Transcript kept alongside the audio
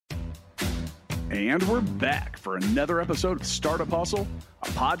And we're back for another episode of Startup Hustle, a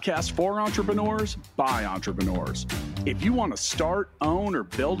podcast for entrepreneurs by entrepreneurs. If you want to start, own, or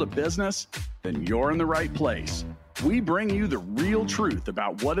build a business, then you're in the right place. We bring you the real truth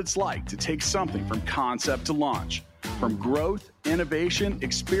about what it's like to take something from concept to launch. From growth, innovation,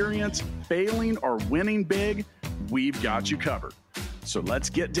 experience, failing, or winning big, we've got you covered. So let's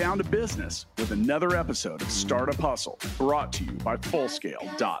get down to business with another episode of Startup Hustle, brought to you by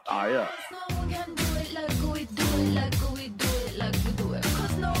Fullscale.io.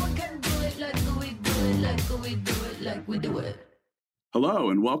 Hello,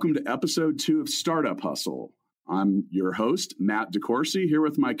 and welcome to episode 2 of Startup Hustle. I'm your host, Matt DeCoursey, here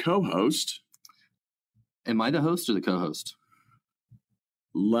with my co-host. Am I the host or the co-host?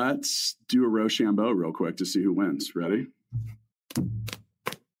 Let's do a Rochambeau real quick to see who wins. Ready?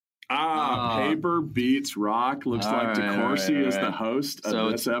 Paper beats rock. Looks like DeCoursey is the host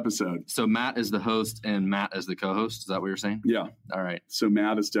of this episode. So Matt is the host and Matt is the co-host. Is that what you're saying? Yeah. All right. So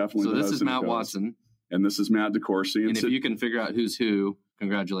Matt is definitely the host. So this is Matt Watson. And this is Matt DeCoursey. And if you can figure out who's who,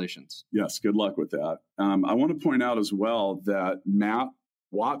 congratulations. Yes, good luck with that. I want to point out as well that Matt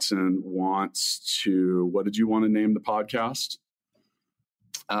Watson wants to, what did you want to name the podcast?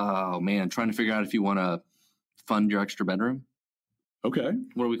 Oh, man. Trying to figure out if you want to fund your extra bedroom. Okay.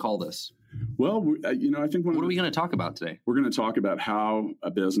 What do we call this? Well, I think what are we going to talk about today? We're going to talk about how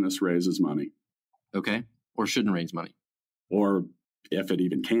a business raises money. Okay. Or shouldn't raise money. Or if it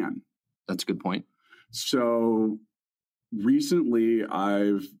even can. That's a good point. So recently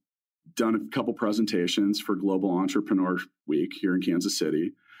I've done a couple presentations for Global Entrepreneur Week here in Kansas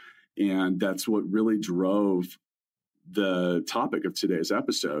City. And that's what really drove the topic of today's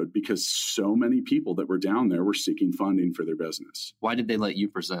episode, because so many people that were down there were seeking funding for their business. Why did they let you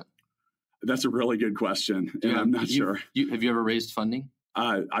present? That's a really good question. And I'm not sure. Have you ever raised funding?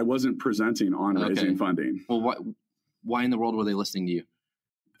 I wasn't presenting on raising funding. Well, why in the world were they listening to you?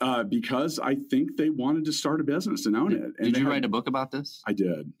 Because I think they wanted to start a business and own it. And did you write a book about this? I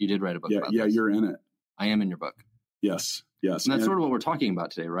did. You did write a book about this? Yeah, you're in it. I am in your book. Yes. And that's sort of what we're talking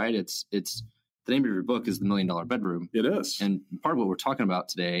about today, right? It's the name of your book is The $1 Million Bedroom. It is. And part of what we're talking about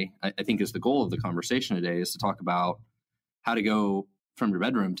today, I think is the goal of the conversation today, is to talk about how to go from your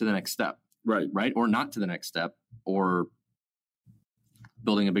bedroom to the next step. Right. Or not to the next step, or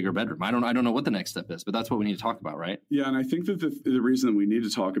building a bigger bedroom. I don't know what the next step is, but that's what we need to talk about, right? Yeah. And I think that the reason we need to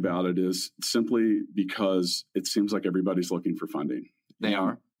talk about it is simply because it seems like everybody's looking for funding. They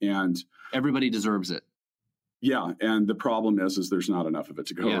are. And everybody deserves it. Yeah. And the problem is there's not enough of it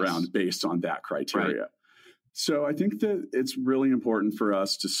to go around based on that criteria. Right. So I think that it's really important for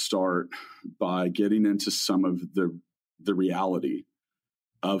us to start by getting into some of the reality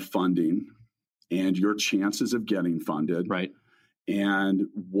of funding and your chances of getting funded. Right. And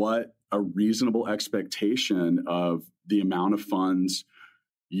what a reasonable expectation of the amount of funds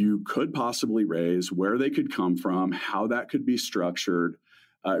you could possibly raise, where they could come from, how that could be structured.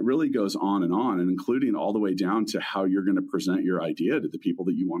 It really goes on, and including all the way down to how you're going to present your idea to the people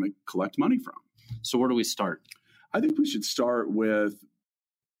that you want to collect money from. So where do we start? I think we should start with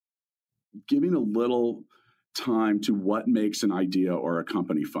giving a little time to what makes an idea or a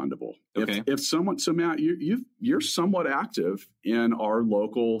company fundable. Okay. If someone, so Matt, you're somewhat active in our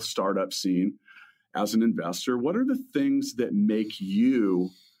local startup scene as an investor. What are the things that make you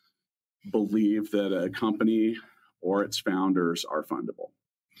believe that a company or its founders are fundable?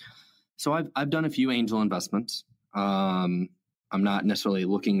 So I've done a few angel investments. I'm not necessarily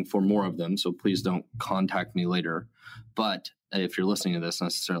looking for more of them, so please don't contact me later. But if you're listening to this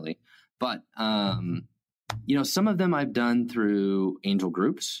necessarily, but some of them I've done through angel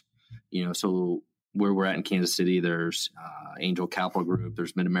groups. So where we're at in Kansas City, there's Angel Capital Group,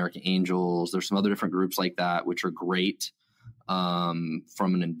 there's Mid-American Angels, there's some other different groups like that, which are great from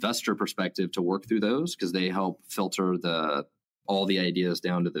an investor perspective to work through those, because they help filter all the ideas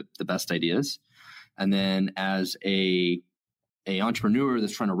down to the best ideas. And then as a entrepreneur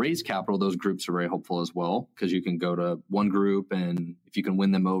that's trying to raise capital, those groups are very helpful as well, because you can go to one group, and if you can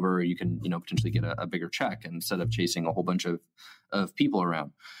win them over, you can potentially get a bigger check instead of chasing a whole bunch of people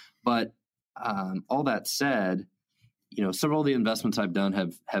around. But all that said, several of the investments I've done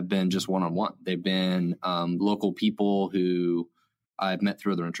have been just one-on-one. They've been local people who I've met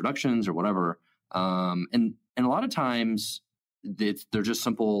through other introductions or whatever. And a lot of times they're just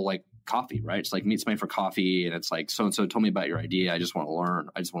simple, like coffee, right? It's like meet somebody for coffee, and it's like, so-and-so told me about your idea. I just want to learn.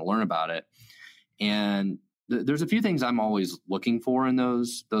 I just want to learn about it. And there's a few things I'm always looking for in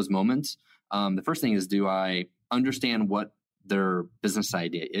those moments. The first thing is, do I understand what their business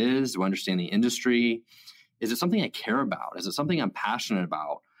idea is? Do I understand the industry? Is it something I care about? Is it something I'm passionate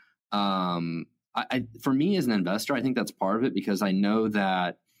about? for me as an investor, I think that's part of it, because I know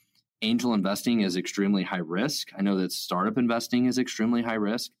that angel investing is extremely high risk. I know that startup investing is extremely high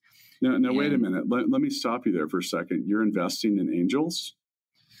risk. No, wait a minute. Let me stop you there for a second. You're investing in angels?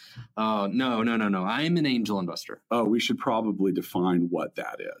 No. I'm an angel investor. Oh, we should probably define what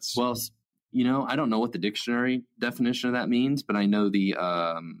that is. Well, I don't know what the dictionary definition of that means, but I know the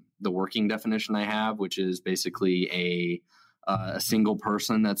working definition I have, which is basically a single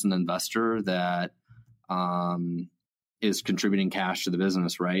person that's an investor that is contributing cash to the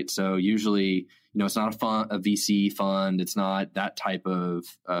business, right? So usually, it's not a VC fund. It's not that type of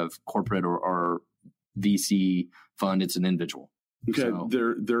corporate or VC fund. It's an individual. Okay, So,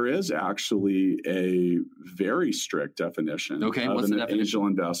 there is actually a very strict definition okay, of what's the an definition? angel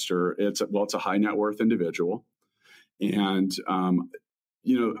investor. It's a high net worth individual, and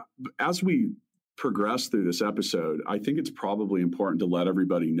as we progress through this episode, I think it's probably important to let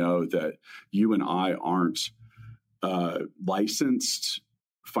everybody know that you and I aren't licensed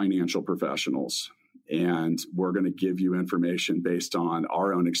financial professionals, and we're going to give you information based on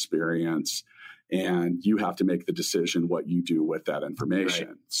our own experience. And you have to make the decision what you do with that information.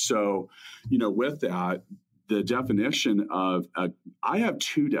 Right. So, with that, the definition of I have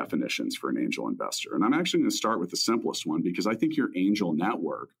two definitions for an angel investor. And I'm actually going to start with the simplest one, because I think your angel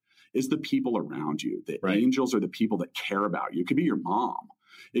network is the people around you. The Right. angels are the people that care about you. It could be your mom.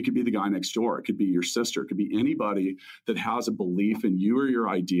 It could be the guy next door. It could be your sister. It could be anybody that has a belief in you or your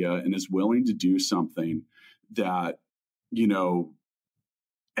idea and is willing to do something that,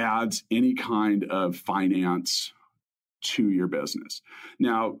 adds any kind of finance to your business.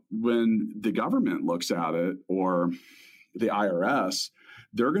 Now, when the government looks at it, or the IRS,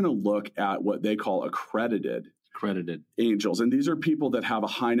 they're going to look at what they call accredited angels. And these are people that have a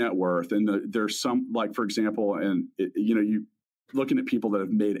high net worth. And there's some, like, for example, you looking at people that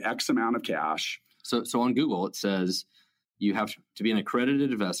have made X amount of cash. So on Google, it says you have to be an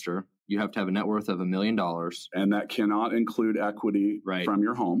accredited investor. You have to have a net worth of $1 million. And that cannot include equity from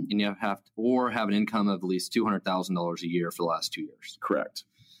your home. And you have an income of at least $200,000 a year for the last 2 years. Correct.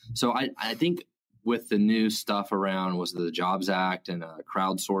 So I think with the new stuff around was the Jobs Act and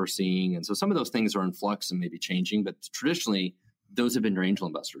crowdsourcing. And so some of those things are in flux and maybe changing, but traditionally those have been your angel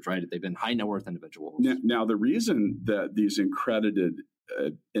investors, right? They've been high net worth individuals. Now the reason that these accredited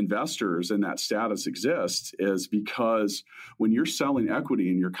investors in that status exist is because when you're selling equity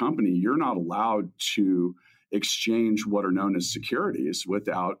in your company, you're not allowed to exchange what are known as securities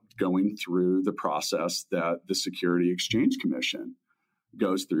without going through the process that the Security Exchange Commission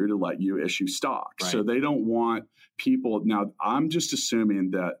goes through to let you issue stock. Right. So they don't want people. Now, I'm just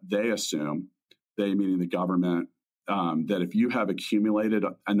assuming that they meaning the government, that if you have accumulated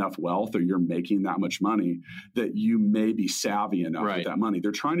enough wealth, or you're making that much money, that you may be savvy enough with that money.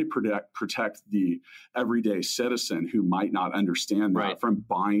 They're trying to protect the everyday citizen who might not understand that from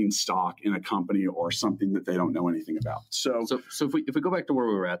buying stock in a company or something that they don't know anything about. So if we go back to where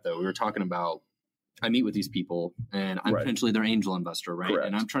we were at, though, we were talking about, I meet with these people and I'm potentially their angel investor, right? Correct.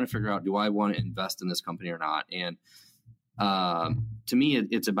 And I'm trying to figure out, do I want to invest in this company or not? And to me,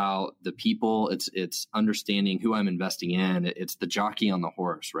 it's about the people. It's understanding who I'm investing in. It's the jockey on the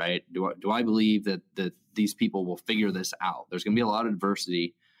horse, right? Do I believe that these people will figure this out? There's going to be a lot of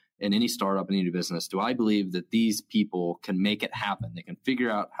adversity in any startup, in any business. Do I believe that these people can make it happen? They can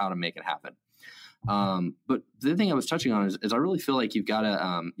figure out how to make it happen. But the other thing I was touching on is I really feel like you've got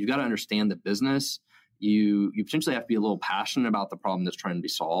to understand the business. You potentially have to be a little passionate about the problem that's trying to be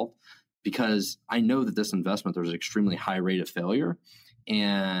solved. Because I know that this investment, there's an extremely high rate of failure.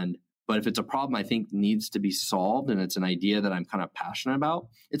 But if it's a problem I think needs to be solved and it's an idea that I'm kind of passionate about,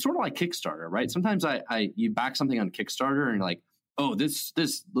 it's sort of like Kickstarter, right? Sometimes you back something on Kickstarter and you're like, oh, this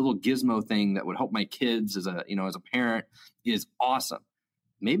little gizmo thing that would help my kids as a parent is awesome.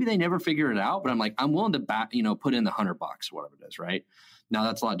 Maybe they never figure it out, but I'm willing to put in the $100, whatever it is, right? Now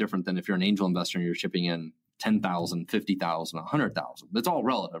that's a lot different than if you're an angel investor and you're shipping in 10,000, 50,000, 100,000. That's all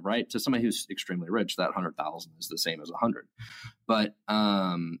relative, right? To somebody who's extremely rich, that 100,000 is the same as 100. But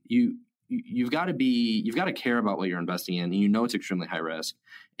you've got to care about what you're investing in, and it's extremely high risk,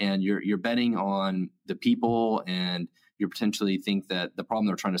 and you're betting on the people, and you potentially think that the problem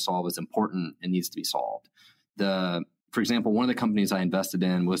they're trying to solve is important and needs to be solved. For example, one of the companies I invested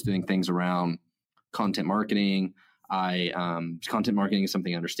in was doing things around content marketing. Content marketing is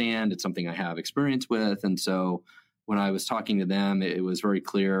something I understand. It's something I have experience with. And so when I was talking to them, it was very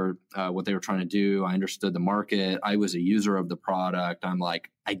clear what they were trying to do. I understood the market. I was a user of the product. I'm like,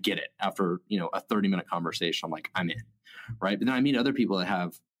 I get it. After, a 30-minute conversation, I'm like, I'm in, right? But then I meet other people that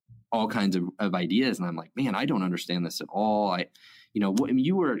have all kinds of ideas. And I'm like, man, I don't understand this at all. When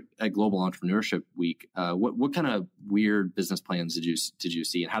you were at Global Entrepreneurship Week, what kind of weird business plans did you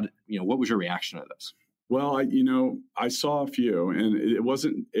see, and what was your reaction to this? Well, I saw a few, and it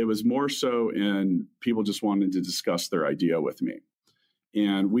was more so in people just wanted to discuss their idea with me.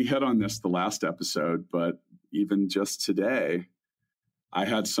 And we hit on this the last episode, but even just today, I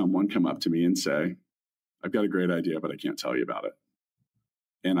had someone come up to me and say, I've got a great idea, but I can't tell you about it.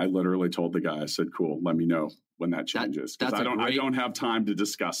 And I literally told the guy, I said, cool, let me know when that changes. Because I don't have time to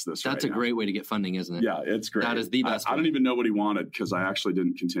discuss this right now. That's a great way to get funding, isn't it? Yeah, it's great. That is the best I don't even know what he wanted because I actually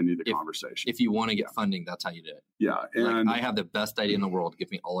didn't continue the conversation. If you want to get funding, that's how you do it. Yeah. And I have the best idea in the world. Give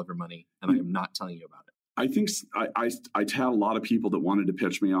me all of your money, and I am not telling you about it. I think I had a lot of people that wanted to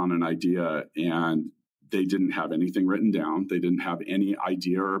pitch me on an idea, and they didn't have anything written down. They didn't have any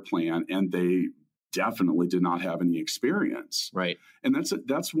idea or plan, and they definitely did not have any experience. Right. And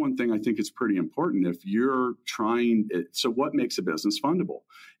that's one thing I think is pretty important. If you're trying it, so what makes a business fundable?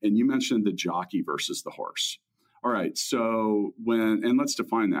 And you mentioned the jockey versus the horse. All right. So and let's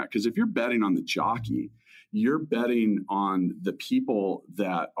define that, because if you're betting on the jockey, you're betting on the people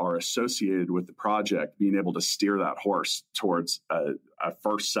that are associated with the project being able to steer that horse towards a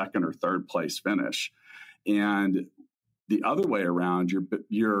first, second, or third place finish. And the other way around,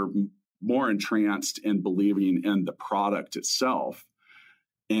 you're more entranced in believing in the product itself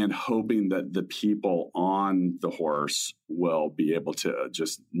and hoping that the people on the horse will be able to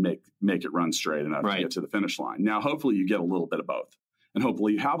just make it run straight enough to get to the finish line. Now, hopefully you get a little bit of both, and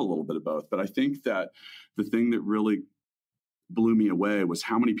hopefully you have a little bit of both. But I think that the thing that really blew me away was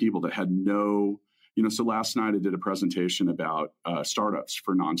how many people that had so last night I did a presentation about startups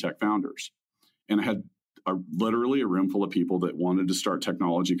for non-tech founders, and I had literally a room full of people that wanted to start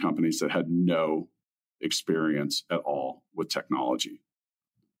technology companies that had no experience at all with technology.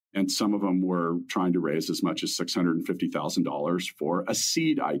 And some of them were trying to raise as much as $650,000 for a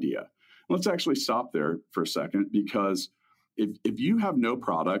seed idea. Let's actually stop there for a second, because if you have no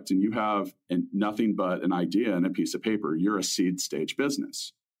product and you have nothing but an idea and a piece of paper, you're a seed stage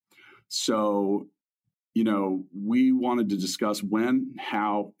business. So we wanted to discuss when,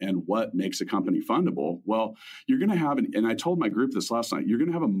 how, and what makes a company fundable. Well, you're going to have, and I told my group this last night, you're going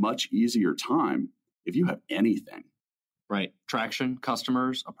to have a much easier time if you have anything. Right. Traction,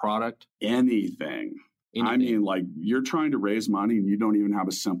 customers, a product. Anything. I mean, like, you're trying to raise money and you don't even have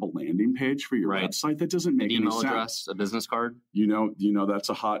a simple landing page for your website. That doesn't make any sense. Email address, a business card. That's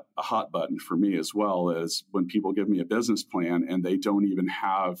a hot button for me as well, as when people give me a business plan and they don't even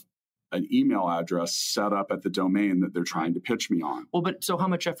have an email address set up at the domain that they're trying to pitch me on. Well, but so how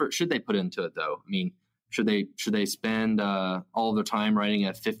much effort should they put into it, though? I mean, should they spend all of their time writing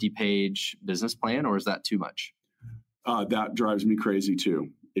a 50-page business plan, or is that too much? That drives me crazy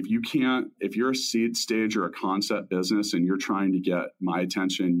too. If you're a seed stage or a concept business and you're trying to get my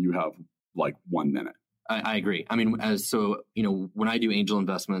attention, you have like 1 minute. I agree. I mean, when I do angel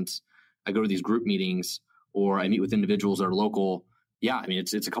investments, I go to these group meetings or I meet with individuals that are local. Yeah, I mean,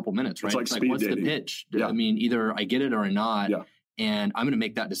 it's a couple minutes, right? It's like what's dating. The pitch? Yeah. I mean, either I get it or I'm not, and I'm going to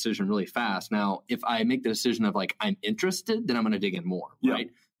make that decision really fast. Now, if I make the decision of like I'm interested, then I'm going to dig in more, right?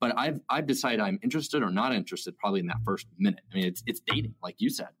 But I've decided I'm interested or not interested probably in that first minute. I mean, it's dating, like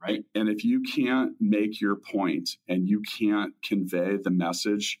you said, right? And if you can't make your point and you can't convey the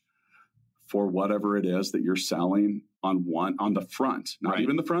message for whatever it is that you're selling on the front, not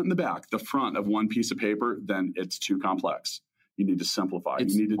even the front and the back, the front of one piece of paper, then it's too complex. You need to simplify. You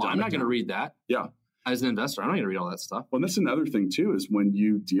need to. I'm not going to read that. Yeah. As an investor, I'm not going to read all that stuff. Well, that's another thing too, is when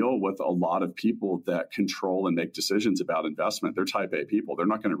you deal with a lot of people that control and make decisions about investment, they're type A people. They're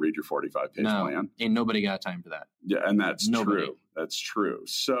not going to read your 45-page plan. Ain't nobody got time for that. Yeah, and that's true. That's true.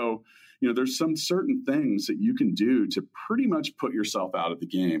 So, there's some certain things that you can do to pretty much put yourself out of the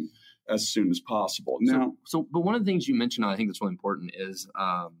game as soon as possible. Now, but one of the things you mentioned, I think that's really important, is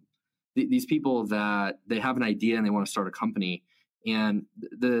these people that they have an idea and they want to start a company. And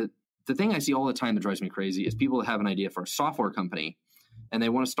the thing I see all the time that drives me crazy is people that have an idea for a software company and they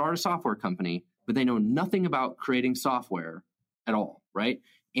want to start a software company, but they know nothing about creating software at all, right?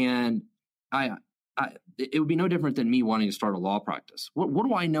 And it would be no different than me wanting to start a law practice. What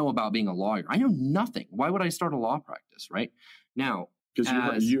do I know about being a lawyer? I know nothing. Why would I start a law practice, right? Now,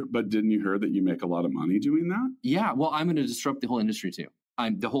 but didn't you hear that you make a lot of money doing that? Yeah, well, I'm going to disrupt the whole industry too.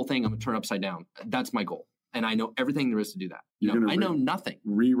 The whole thing, I'm going to turn upside down. That's my goal. And I know everything there is to do that. I know nothing.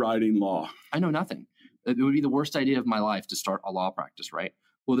 Rewriting law. I know nothing. It would be the worst idea of my life to start a law practice, right?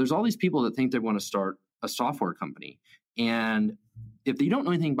 Well, there's all these people that think they want to start a software company. And if you don't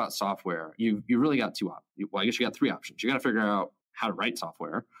know anything about software, you really got I guess you got three options. You got to figure out how to write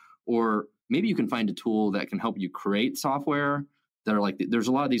software, or maybe you can find a tool that can help you create software that are like, there's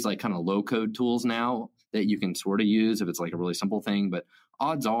a lot of these like kind of low code tools now that you can sort of use if it's like a really simple thing, but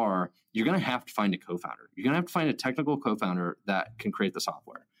odds are you're going to have to find a co-founder. You're going to have to find a technical co-founder that can create the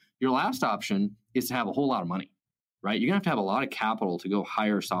software. Your last option is to have a whole lot of money, right? You're going to have a lot of capital to go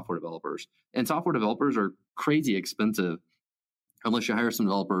hire software developers, and software developers are crazy expensive unless you hire some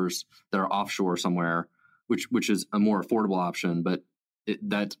developers that are offshore somewhere, which is a more affordable option, but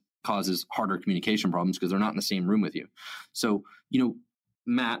that causes harder communication problems because they're not in the same room with you. So,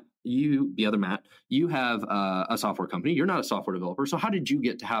 Matt, the other Matt, you have a software company. You're not a software developer. So how did you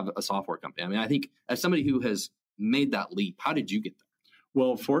get to have a software company? I mean, I think as somebody who has made that leap, how did you get there?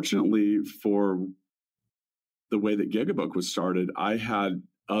 Well, fortunately for the way that Gigabook was started, I had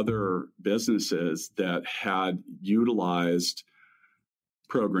other businesses that had utilized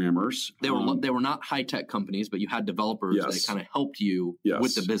programmers. They were not high-tech companies, but you had developers that kind of helped you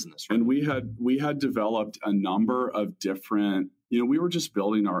with the business. Right? And we had developed a number of different, we were just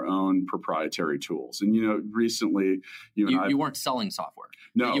building our own proprietary tools. And, recently you weren't selling software.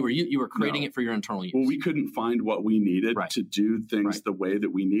 No. You were creating it for your internal use. Well, we couldn't find what we needed to do things the way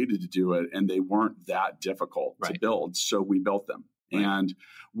that we needed to do it. And they weren't that difficult to build. So we built them. Right. And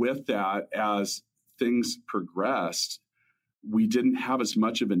with that, as things progressed, we didn't have as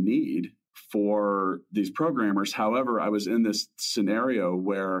much of a need for these programmers. However, I was in this scenario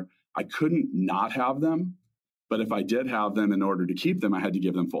where I couldn't not have them. But if I did have them, in order to keep them, I had to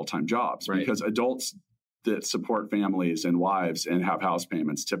give them full-time jobs because adults that support families and wives and have house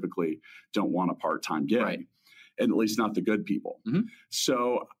payments typically don't want a part-time gig, and at least not the good people. Mm-hmm.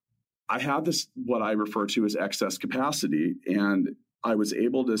 So I had this, what I refer to as excess capacity, and I was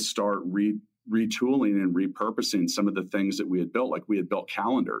able to start retooling and repurposing some of the things that we had built. Like we had built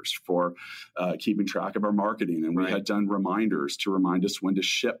calendars for keeping track of our marketing, and we had done reminders to remind us when to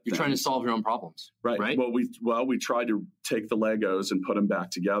ship. You're trying to solve your own problems, right? Well, we tried to take the Legos and put them back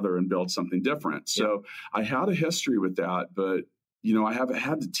together and build something different. So I had a history with that, but I have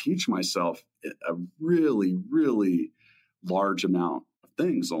had to teach myself a really, really large amount of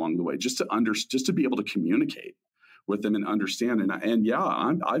things along the way, just to be able to communicate with them and understand.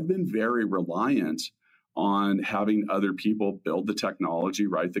 I've been very reliant on having other people build the technology,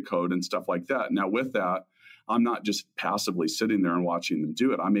 write the code and stuff like that. Now with that, I'm not just passively sitting there and watching them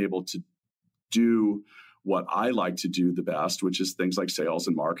do it. I'm able to do what I like to do the best, which is things like sales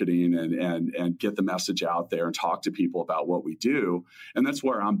and marketing and get the message out there and talk to people about what we do. And that's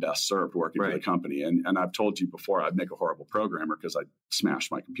where I'm best served working for the company. And I've told you before, I'd make a horrible programmer because I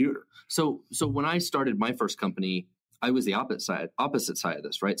smashed my computer. So when I started my first company, I was the opposite side of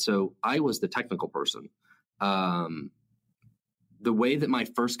this, right? So I was the technical person. The way that my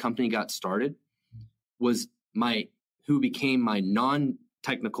first company got started was who became my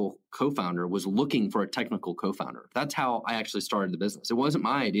non-technical co-founder was looking for a technical co-founder. That's how I actually started the business. It wasn't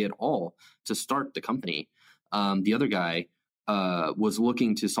my idea at all to start the company. The other guy was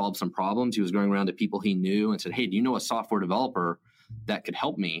looking to solve some problems. He was going around to people he knew and said, "Hey, do you know a software developer that could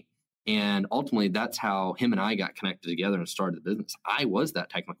help me?" And ultimately, that's how him and I got connected together and started the business. I was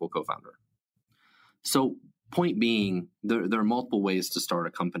that technical co-founder. So point being, there are multiple ways to start a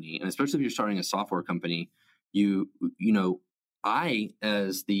company. And especially if you're starting a software company, I,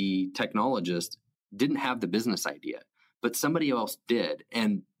 as the technologist, didn't have the business idea, but somebody else did.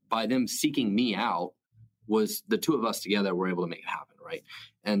 And by them seeking me out, was the two of us together were able to make it happen, right?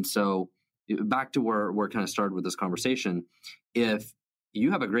 And so back to where we're kind of started with this conversation, if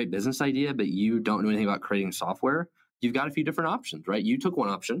you have a great business idea, but you don't know anything about creating software, you've got a few different options, right? You took one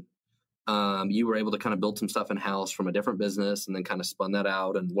option. You were able to kind of build some stuff in-house from a different business and then kind of spun that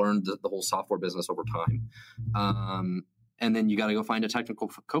out and learned the whole software business over time. And then you got to go find a technical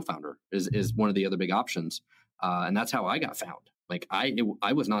co-founder is one of the other big options. And that's how I got found. Like I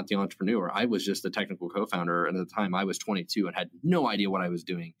was not the entrepreneur. I was just the technical co-founder. And at the time I was 22 and had no idea what I was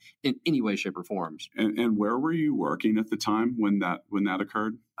doing in any way, shape, or forms. And where were you working at the time when that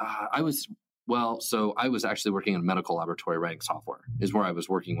occurred? I was actually working in a medical laboratory writing software is where I was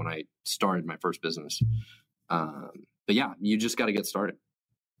working when I started my first business. But yeah, you just got to get started.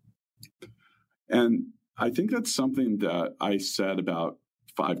 And I think that's something that I said about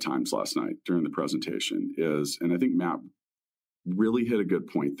 5 times last night during the presentation and I think Matt really hit a good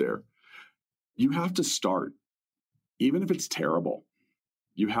point there. You have to start, even if it's terrible.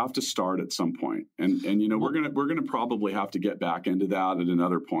 You have to start at some point. And we're gonna probably have to get back into that at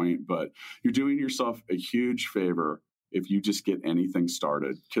another point, but you're doing yourself a huge favor if you just get anything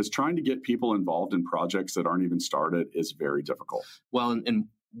started, because trying to get people involved in projects that aren't even started is very difficult. Well, and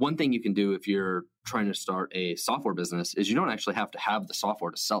one thing you can do if you're trying to start a software business is you don't actually have to have the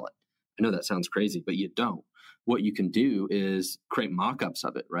software to sell it. I know that sounds crazy, but you don't. what you can do is create mock-ups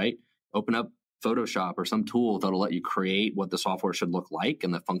of it, right? Open up Photoshop or some tool that'll let you create what the software should look like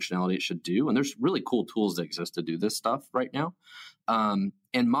and the functionality it should do. And there's really cool tools that exist to do this stuff right now.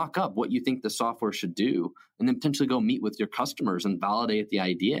 And mock up what you think the software should do, and then potentially go meet with your customers and validate the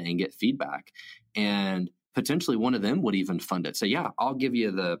idea and get feedback. And potentially one of them would even fund it. Say, yeah, I'll give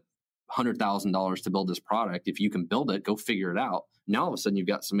you the $100,000 to build this product. If you can build it, go figure it out. Now all of a sudden you've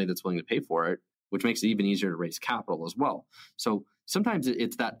got somebody that's willing to pay for it, which makes it even easier to raise capital as well. So sometimes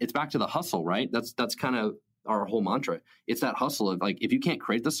it's back to the hustle, right? That's kind of our whole mantra. It's that hustle of like, if you can't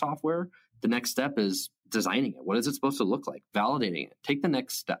create the software, the next step is designing it. What is it supposed to look like? Validating it. Take the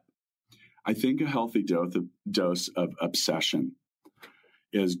next step. I think a healthy dose of obsession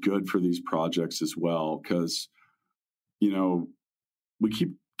is good for these projects as well, because, we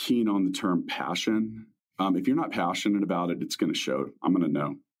keep keen on the term passion. If you're not passionate about it, it's going to show. I'm going to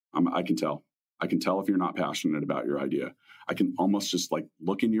know. I can tell. I can tell if you're not passionate about your idea. I can almost just like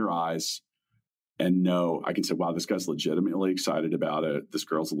look in your eyes and know. I can say, wow, this guy's legitimately excited about it. This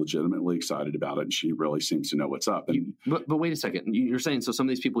girl's legitimately excited about it. And she really seems to know what's up. And, but wait a second. You're saying, so some of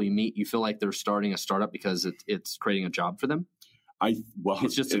these people you meet, you feel like they're starting a startup because it's creating a job for them?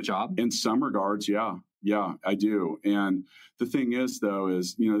 It's just a job? In some regards, yeah. Yeah, I do. And the thing is, though,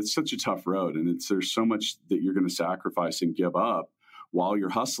 is, it's such a tough road, and there's so much that you're going to sacrifice and give up while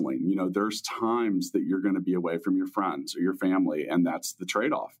you're hustling. There's times that you're going to be away from your friends or your family, and that's the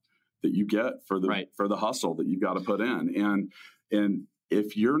trade-off that you get for the hustle that you've got to put in. And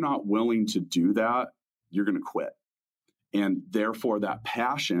if you're not willing to do that, you're going to quit. And therefore, that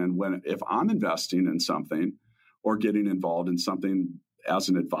passion, if I'm investing in something or getting involved in something as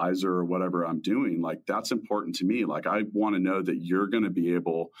an advisor or whatever I'm doing, like that's important to me. Like I want to know that you're going to be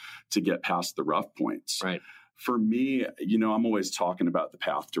able to get past the rough points. Right. For me, I'm always talking about the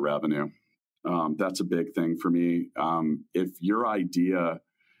path to revenue. That's a big thing for me. If your idea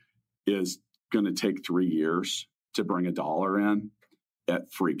is going to take 3 years to bring $1 in,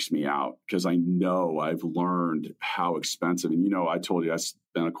 that freaks me out, because I know I've learned how expensive. And, I told you I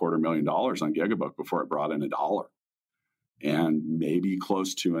spent $250,000 on Gigabook before it brought in $1. And maybe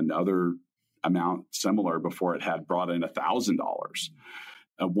close to another amount similar before it had brought in $1,000.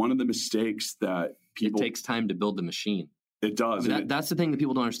 One of the mistakes that it takes time to build the machine. It does. That's the thing that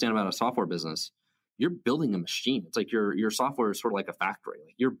people don't understand about a software business. You're building a machine. It's like your software is sort of like a factory.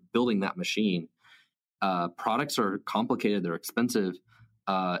 Like you're building that machine. Products are complicated. They're expensive.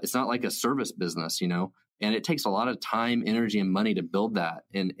 It's not like a service business, and it takes a lot of time, energy, and money to build that.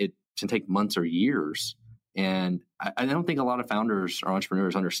 And it can take months or years. And I don't think a lot of founders or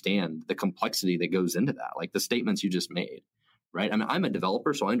entrepreneurs understand the complexity that goes into that, like the statements you just made, right? I mean, I'm a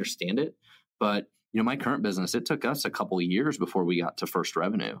developer, so I understand it. But, my current business, it took us a couple of years before we got to first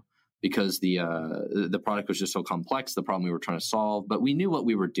revenue, because the product was just so complex, the problem we were trying to solve. But we knew what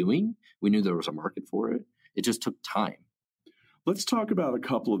we were doing. We knew there was a market for it. It just took time. Let's talk about a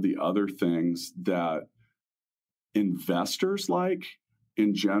couple of the other things that investors like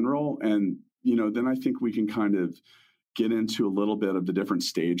in general. And then I think we can kind of get into a little bit of the different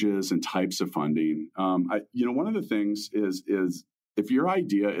stages and types of funding. One of the things is if your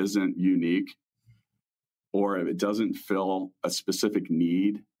idea isn't unique, or if it doesn't fill a specific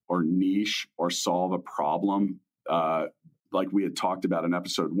need or niche or solve a problem, like we had talked about in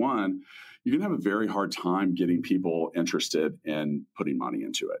episode 1, you're going to have a very hard time getting people interested in putting money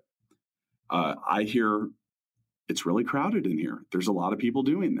into it. I hear it's really crowded in here. There's a lot of people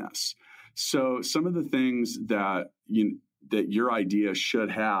doing this. So some of the things that your idea should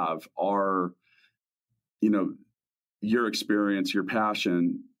have are, your experience, your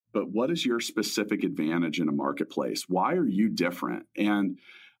passion, but what is your specific advantage in a marketplace? Why are you different? And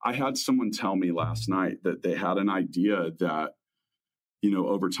I had someone tell me last night that they had an idea that,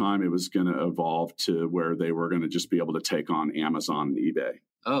 over time it was going to evolve to where they were going to just be able to take on Amazon and eBay.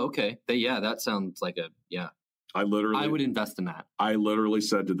 Oh, okay. That sounds like I would invest in that. I literally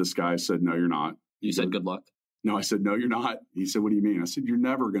said to this guy, I said, no, you're not. You said, good luck. No, I said, no, you're not. He said, what do you mean? I said, you're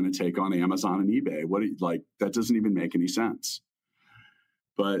never going to take on Amazon and eBay. That doesn't even make any sense.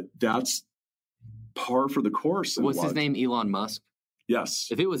 But that's par for the course. What's his name? Elon Musk? Yes.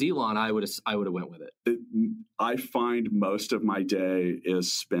 If it was Elon, I would have went with it. I find most of my day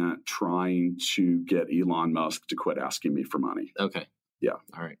is spent trying to get Elon Musk to quit asking me for money. Okay. Yeah.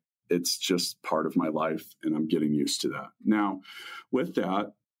 All right. It's just part of my life, and I'm getting used to that. Now, with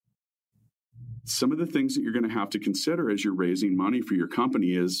that, some of the things that you're going to have to consider as you're raising money for your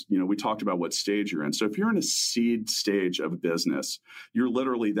company is, we talked about what stage you're in. So if you're in a seed stage of a business, you're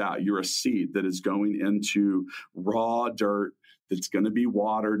literally that. You're a seed that is going into raw dirt that's going to be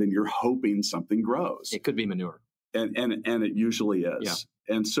watered and you're hoping something grows. It could be manure. And it usually is.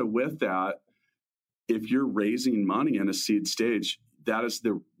 Yeah. And so with that, if you're raising money in a seed stage, that is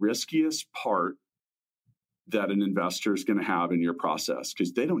the riskiest part that an investor is going to have in your process,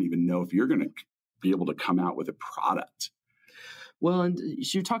 because they don't even know if you're going to be able to come out with a product. Well, and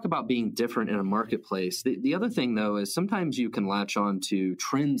you talk about being different in a marketplace. The other thing, though, is sometimes you can latch on to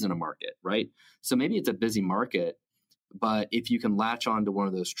trends in a market, right? So maybe it's a busy market, but if you can latch on to one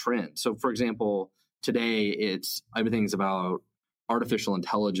of those trends. So, for example, today everything's about artificial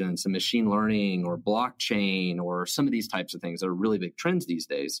intelligence and machine learning or blockchain or some of these types of things that are really big trends these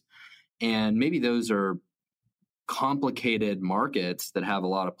days. And maybe those are complicated markets that have a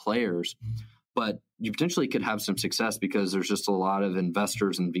lot of players, but you potentially could have some success because there's just a lot of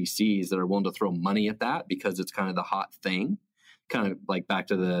investors and VCs that are willing to throw money at that because it's kind of the hot thing, kind of like back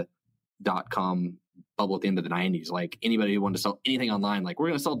to the .com bubble at the end of the 90s. Like anybody who wanted to sell anything online, like we're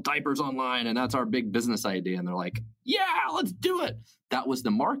going to sell diapers online and that's our big business idea. And they're like, yeah, let's do it. That was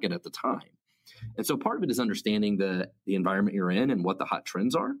the market at the time. And so part of it is understanding the environment you're in and what the hot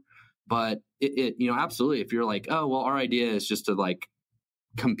trends are. But it absolutely, if you're like, oh, well, our idea is just to like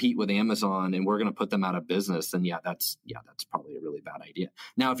compete with Amazon and we're going to put them out of business, then that's probably a really bad idea.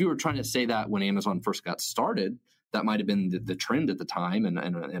 Now, if you were trying to say that when Amazon first got started, that might have been the trend at the time in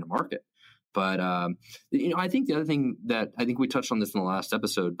a market. But, I think the other thing that I think we touched on this in the last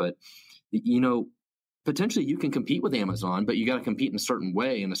episode, but, potentially you can compete with Amazon, but you got to compete in a certain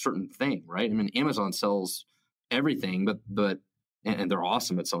way, in a certain thing, right? I mean, Amazon sells everything, but and they're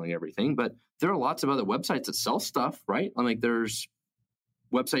awesome at selling everything, but there are lots of other websites that sell stuff, right? Like there's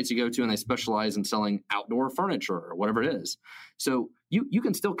websites you go to and they specialize in selling outdoor furniture or whatever it is. So you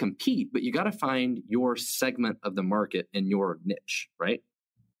can still compete, but you got to find your segment of the market and your niche, right?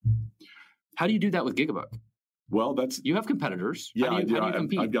 How do you do that with Gigabook? Well, you have competitors. Yeah, how do you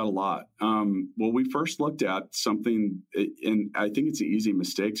compete? I've got a lot. Well, we first looked at something, and I think it's an easy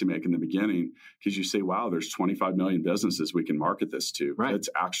mistake to make in the beginning because you say, wow, there's 25 million businesses we can market this to. Right. It's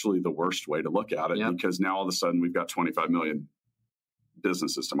actually the worst way to look at it because now all of a sudden we've got 25 million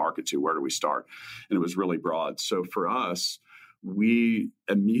businesses to market to. Where do we start? And it was really broad. So for us, we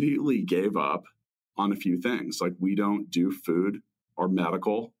immediately gave up on a few things. Like we don't do food or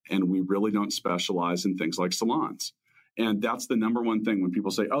medical, and we really don't specialize in things like salons. And that's the number one thing when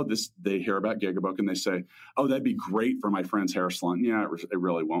people say, oh, they hear about Gigabook and they say, oh, that'd be great for my friend's hair salon. Yeah, it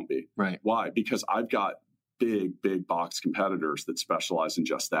really won't be. Right. Why? Because I've got big box competitors that specialize in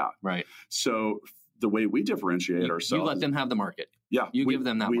just that. Right. So the way we differentiate ourselves. You let them have the market. Yeah. You give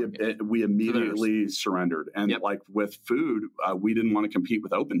them that market. We immediately surrendered. And like with food, we didn't want to compete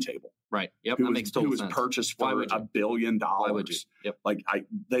with OpenTable. Right. Yep. That makes total sense. Who was purchased for $1 billion. Why would you? Yep.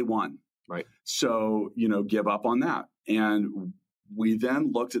 They won. Right. So, give up on that. And we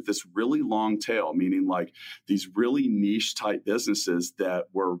then looked at this really long tail, meaning like these really niche type businesses that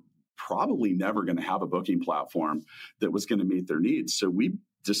were probably never going to have a booking platform that was going to meet their needs. So we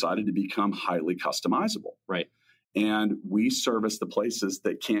decided to become highly customizable. Right. And we service the places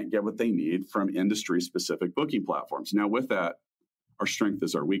that can't get what they need from industry-specific booking platforms. Now, with that, our strength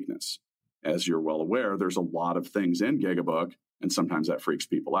is our weakness. As you're well aware, there's a lot of things in Gigabook, and sometimes that freaks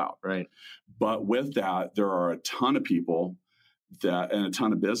people out. Right. But with that, there are a ton of people and a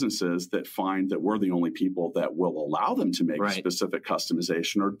ton of businesses that find that we're the only people that will allow them to make specific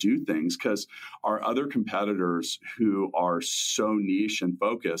customization or do things, because our other competitors who are so niche and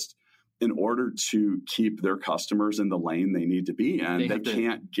focused, in order to keep their customers in the lane they need to be in,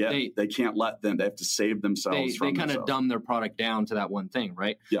 they can't let them, they have to save themselves from They kind of dumb their product down to that one thing,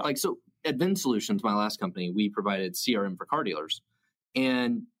 right? Yeah. Like, so at Vin Solutions, my last company, we provided CRM for car dealers.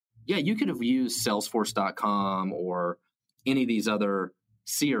 And yeah, you could have used Salesforce.com or any of these other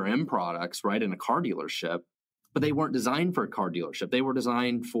CRM products, right, in a car dealership, but they weren't designed for a car dealership. They were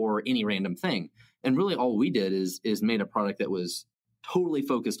designed for any random thing. And really all we did is made a product that was totally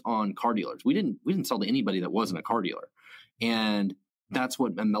focused on car dealers. We didn't sell to anybody that wasn't a car dealer. And that's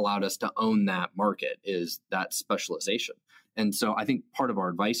what allowed us to own that market, is that specialization. And so I think part of our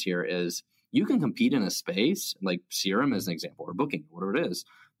advice here is you can compete in a space like CRM as an example, or booking, whatever it is,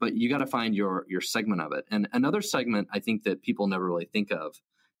 but you got to find your segment of it. And another segment I think that people never really think of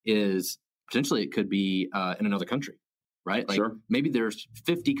is potentially it could be in another country, right? Like maybe there's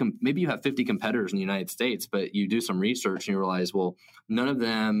maybe you have 50 competitors in the United States, but you do some research and you realize, well, none of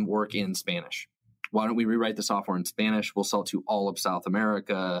them work in Spanish. Why don't we rewrite the software in Spanish? We'll sell to all of South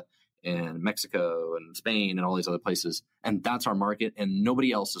America and Mexico and Spain and all these other places. And that's our market. And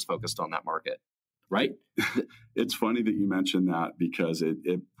nobody else is focused on that market, right? It's funny that you mentioned that, because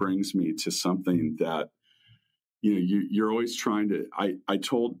it brings me to something that you're always trying to, I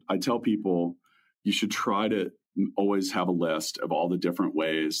tell people you should try to always have a list of all the different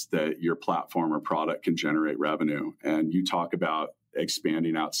ways that your platform or product can generate revenue. And you talk about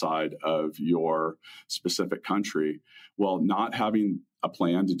expanding outside of your specific country. Well, not having a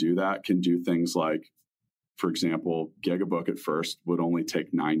plan to do that can do things like, for example, Gigabook at first would only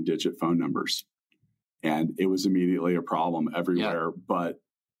take 9-digit phone numbers. And it was immediately a problem everywhere, but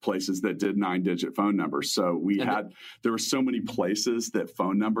places that did 9-digit phone numbers. So there were so many places that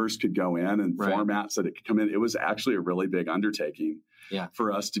phone numbers could go in and formats that it could come in. It was actually a really big undertaking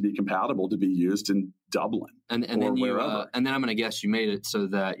for us to be compatible to be used in Dublin and then wherever. And then I'm going to guess you made it so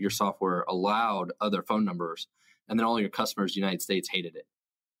that your software allowed other phone numbers, and then all your customers in the United States hated it.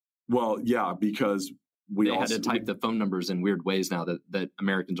 Well, yeah, because they had to type the phone numbers in weird ways now that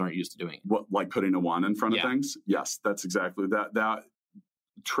Americans aren't used to doing it. What, like putting a 1 in front of things? Yes, that's exactly that. That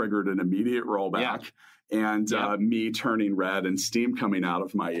triggered an immediate rollback and me turning red and steam coming out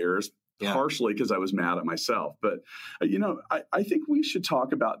of my ears, partially because I was mad at myself. But, I think we should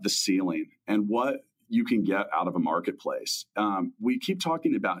talk about the ceiling and what you can get out of a marketplace. We keep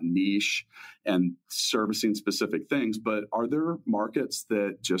talking about niche and servicing specific things, but are there markets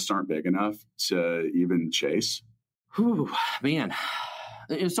that just aren't big enough to even chase? Whew, man.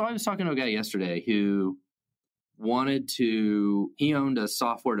 So I was talking to a guy yesterday who he owned a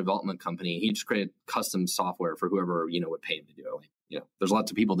software development company. He just created custom software for whoever, would pay him to do it. There's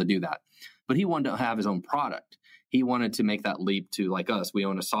lots of people that do that, but he wanted to have his own product. He wanted to make that leap to, like us, we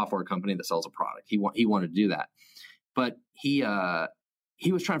own a software company that sells a product. He wanted to do that, but he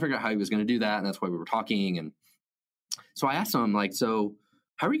was trying to figure out how he was going to do that. And that's why we were talking. And so I asked him, like, so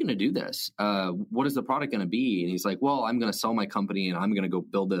how are you going to do this? What is the product going to be? And he's like, well, I'm going to sell my company and I'm going to go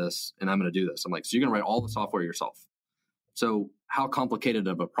build this and I'm going to do this. I'm like, so you're going to write all the software yourself. So how complicated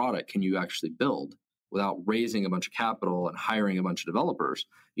of a product can you actually build without raising a bunch of capital and hiring a bunch of developers?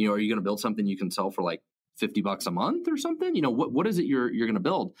 Are you going to build something you can sell for like $50 a month or something? What is it you're going to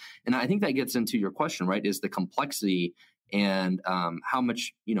build? And I think that gets into your question, right? Is the complexity and how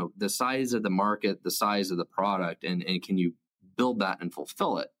much, the size of the market, the size of the product, and can you build that and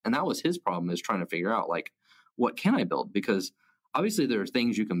fulfill it? And that was his problem, is trying to figure out, like, what can I build? Because obviously there are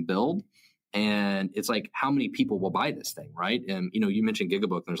things you can build, and it's like, how many people will buy this thing, right? And, you mentioned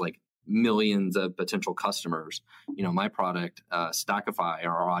Gigabook, and there's like millions of potential customers. My product, Stackify,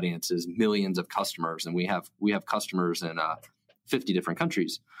 our audience is millions of customers, and we have customers in 50 different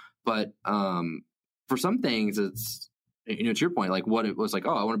countries. But for some things, it's, to your point, like what it was like,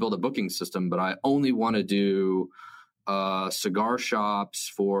 oh, I want to build a booking system, but I only want to do cigar shops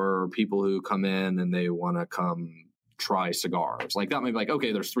for people who come in and they want to come try cigars. Like that might be like,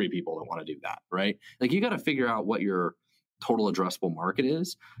 okay, there's 3 people that want to do that, right? Like you got to figure out what your total addressable market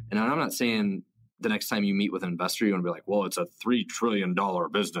is. And I'm not saying the next time you meet with an investor, you want to be like, well, it's a $3 trillion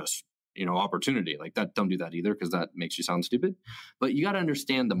business, opportunity. Like that, don't do that either, because that makes you sound stupid. But you got to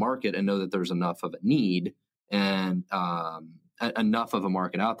understand the market and know that there's enough of a need and enough of a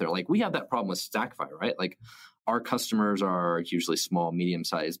market out there. Like we have that problem with Stackify, right? Like our customers are usually small,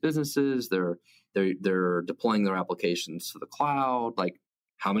 medium-sized businesses. They're deploying their applications to the cloud. Like,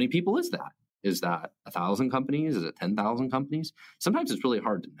 how many people is that? Is that 1,000 companies? Is it 10,000 companies? Sometimes it's really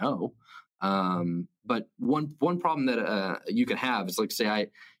hard to know. But one problem that you can have is, like, say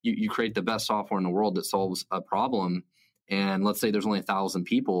you create the best software in the world that solves a problem, and let's say there's only 1,000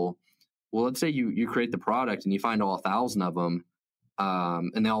 people. Well, let's say you create the product and you find all 1,000 of them,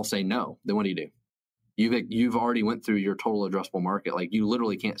 and they all say no. Then what do? You've already went through your total addressable market. Like you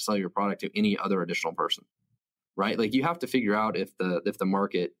literally can't sell your product to any other additional person, right? Like you have to figure out if the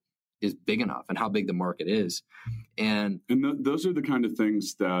market is big enough and how big the market is. And those are the kind of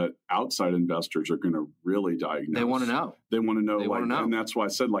things that outside investors are going to really diagnose. They want to know. They want to know. And that's why I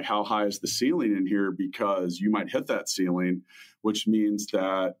said, like, how high is the ceiling in here? Because you might hit that ceiling, which means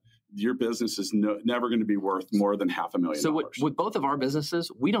that your business is never going to be worth more than $500,000. So with both of our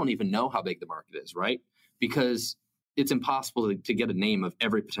businesses, we don't even know how big the market is, right? Because it's impossible to get a name of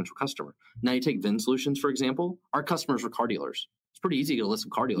every potential customer. Now you take Vin Solutions, for example. Our customers are car dealers. It's pretty easy to list some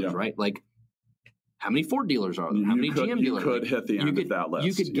car dealers, right? Like, how many Ford dealers are there? How many GM dealers? You could hit the end of that list.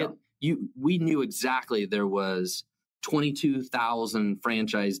 You could get we knew exactly there was 22,000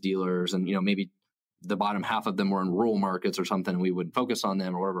 franchise dealers, and maybe the bottom half of them were in rural markets or something, and we would focus on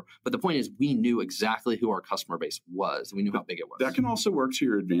them or whatever. But the point is, we knew exactly who our customer base was. We knew how big it was. That can also work to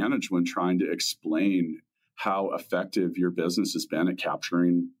your advantage when trying to explain how effective your business has been at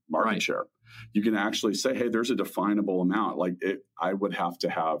capturing market share. You can actually say, hey, there's a definable amount. Like I would have to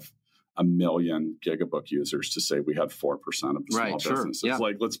have 1 million Gigabook users to say we had 4% of the small businesses. Yeah.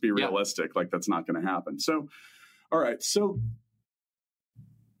 Like, let's be realistic. Like, that's not going to happen. So All right. So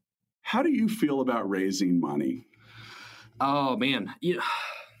how do you feel about raising money? Oh, man.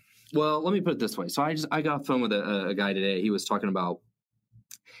 Well, let me put it this way. So I got off the phone with a guy today. He was talking about,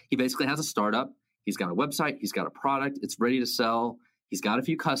 he basically has a startup. He's got a website. He's got a product. It's ready to sell. He's got a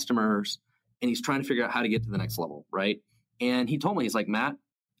few customers, and he's trying to figure out how to get to the next level, right? And he told me, he's like, Matt,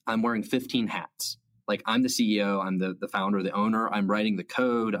 I'm wearing 15 hats. Like, I'm the CEO. I'm the founder, the owner. I'm writing the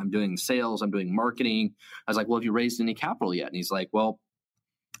code. I'm doing sales. I'm doing marketing. I was like, well, have you raised any capital yet? And he's like, well,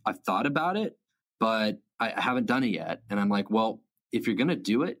 I've thought about it, but I haven't done it yet. And I'm like, well, if you're going to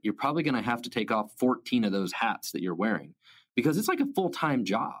do it, you're probably going to have to take off 14 of those hats that you're wearing, because it's like a full-time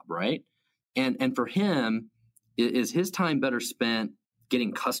job, right? And for him, is his time better spent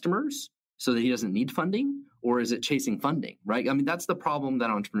getting customers so that he doesn't need funding, or is it chasing funding, right? I mean, that's the problem that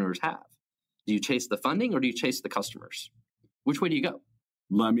entrepreneurs have. Do you chase the funding or do you chase the customers? Which way do you go?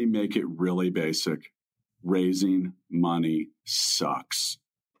 Let me make it really basic. Raising money sucks.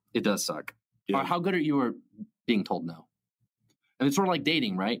 It does suck. Yeah. How good are you at being told no? And it's sort of like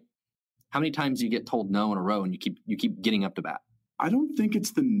dating, right? How many times do you get told no in a row and you keep getting up to bat? I don't think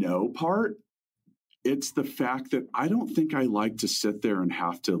it's the no part. It's the fact that I don't think I like to sit there and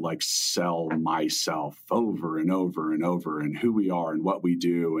have to like sell myself over and over and over and who we are and what we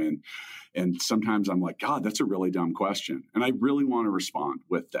do. And sometimes I'm like, God, that's a really dumb question. And I really want to respond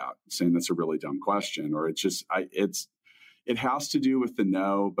with that, saying that's a really dumb question. Or it has to do with the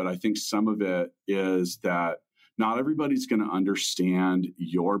no, but I think some of it is that not everybody's going to understand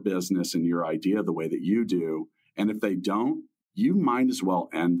your business and your idea the way that you do. And if they don't, you might as well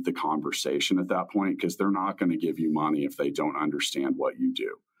end the conversation at that point, because they're not going to give you money if they don't understand what you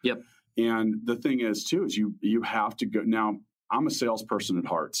do. Yep. And the thing is, too, is you have to go. Now, I'm a salesperson at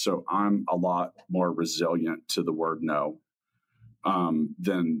heart, so I'm a lot more resilient to the word no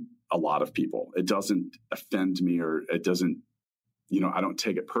than a lot of people. It doesn't offend me, or it doesn't, I don't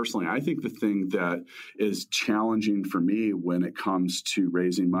take it personally. I think the thing that is challenging for me when it comes to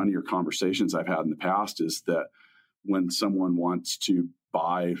raising money or conversations I've had in the past is that when someone wants to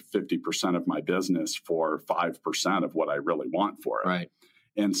buy 50% of my business for 5% of what I really want for it. Right.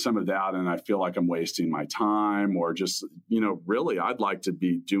 And some of that, and I feel like I'm wasting my time, or just, really, I'd like to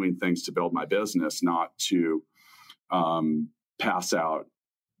be doing things to build my business, not to pass out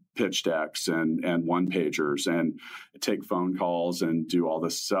pitch decks and one-pagers and take phone calls and do all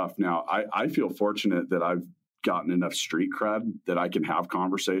this stuff. Now, I feel fortunate that I've gotten enough street cred that I can have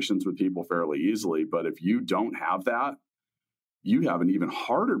conversations with people fairly easily. But if you don't have that, you have an even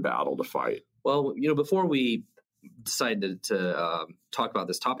harder battle to fight. Well, before we decided to talk about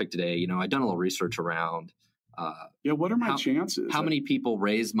this topic today, I've done a little research around. What are my chances? How many people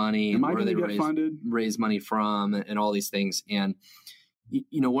raise money? Am I going to get funded? Raise money from, and all these things. And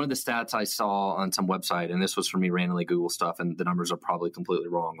one of the stats I saw on some website, and this was from me randomly Google stuff, and the numbers are probably completely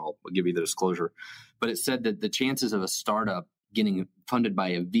wrong. I'll give you the disclosure. But it said that the chances of a startup getting funded by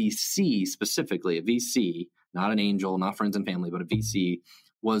a VC, specifically a VC, not an angel, not friends and family, but a VC,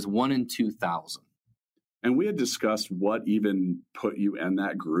 was 1 in 2,000. And we had discussed what even put you in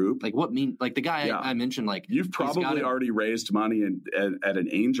that group. Like the guy I mentioned, like you've probably already raised money at an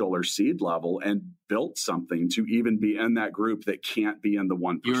angel or seed level and built something to even be in that group that can't be in the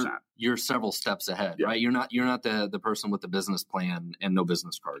 1%. You're several steps ahead, right? You're not the person with the business plan and no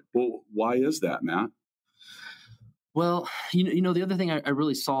business card. Well, why is that, Matt? Well, the other thing I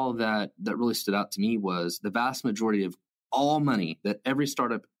really saw that really stood out to me was the vast majority of all money that every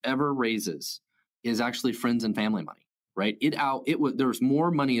startup ever raises is actually friends and family money, right? There's more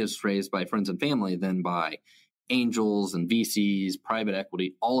money is raised by friends and family than by angels and VCs, private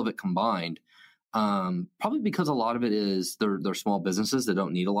equity, all of it combined. Probably because a lot of it is they're small businesses that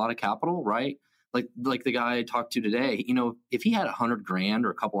don't need a lot of capital, right? Like the guy I talked to today, if he had $100,000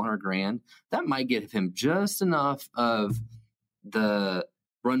 or a couple $100,000, that might give him just enough of the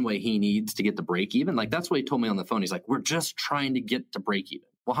runway he needs to get the break even. Like, that's what he told me on the phone. He's like, we're just trying to get to break even.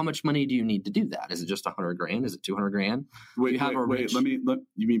 Well, how much money do you need to do that? Is it just $100,000? Is it $200,000? Wait,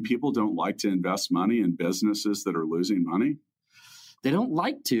 you mean people don't like to invest money in businesses that are losing money? They don't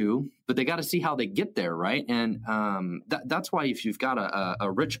like to, but they got to see how they get there, right? And that's why if you've got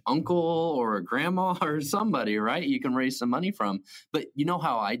a rich uncle or a grandma or somebody, right, you can raise some money from. But you know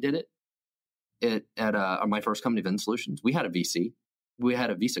how I did it at my first company, Vin Solutions? We had a VC. We had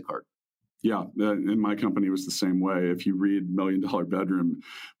a Visa card. Yeah, and my company was the same way. If you read $1 Million Bedroom,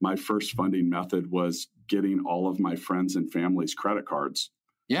 my first funding method was getting all of my friends and family's credit cards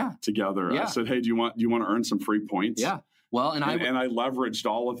together. Yeah. I said, hey, do you want to earn some free points? Yeah. Well, and I leveraged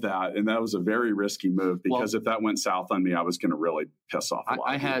all of that, and that was a very risky move because if that went south on me, I was going to really piss off a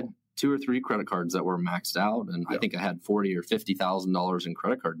lot of people. 2 or 3 credit cards that were maxed out. And I think I had $40,000 or $50,000 in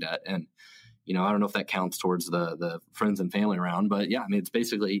credit card debt. And, I don't know if that counts towards the friends and family around, but yeah, I mean, it's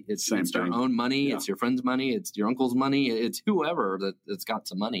basically, it's your own money. Yeah. It's your friend's money. It's your uncle's money. It's whoever that's got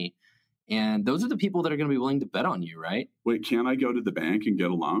some money. And those are the people that are going to be willing to bet on you, right? Wait, can I go to the bank and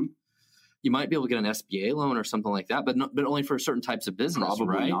get a loan? You might be able to get an SBA loan or something like that, but only for certain types of business,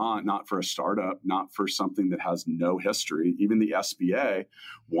 Probably right? Not for a startup, not for something that has no history. Even the SBA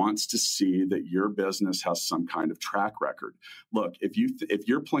wants to see that your business has some kind of track record. Look, if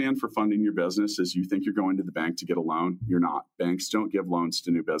your plan for funding your business is you think you're going to the bank to get a loan, you're not. Banks don't give loans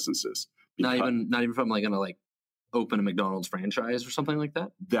to new businesses. Not even from going to open a McDonald's franchise or something like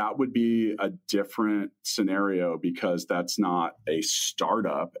that? That would be a different scenario because that's not a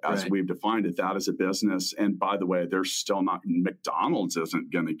startup as we've defined it. That is a business. And by the way, they're still not, McDonald's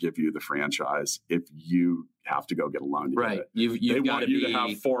isn't going to give you the franchise if you have to go get a loan to get it. They want you to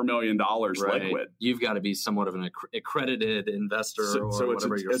have $4 million liquid. You've got to be somewhat of an accredited investor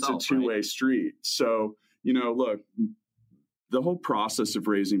whatever yourself. It's a two-way street. So, look, the whole process of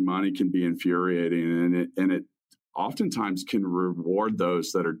raising money can be infuriating and it oftentimes can reward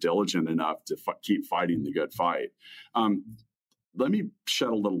those that are diligent enough to keep fighting the good fight. Let me shed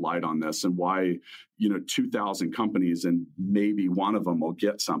a little light on this and why, 2,000 companies and maybe one of them will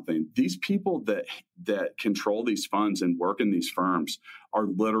get something. These people that control these funds and work in these firms are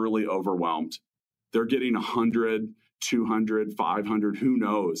literally overwhelmed. They're getting 100, 200, 500, who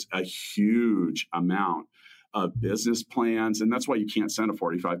knows, a huge amount of business plans. And that's why you can't send a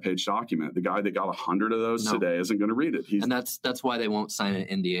 45-page document. The guy that got 100 of those today isn't going to read it. And that's why they won't sign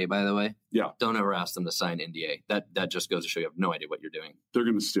an NDA, by the way. Yeah. Don't ever ask them to sign NDA. That just goes to show you have no idea what you're doing. They're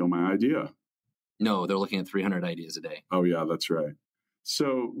going to steal my idea. No, they're looking at 300 ideas a day. Oh, yeah, that's right.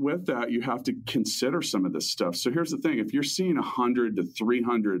 So with that, you have to consider some of this stuff. So here's the thing. If you're seeing 100 to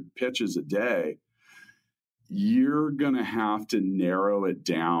 300 pitches a day, you're going to have to narrow it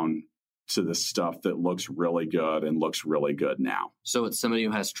down to the stuff that looks really good and looks really good now. So it's somebody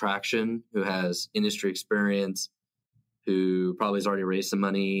who has traction, who has industry experience, who probably has already raised some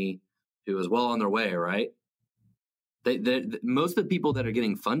money, who is well on their way, right? Most of the people that are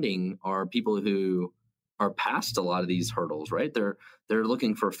getting funding are people who are past a lot of these hurdles, right? They're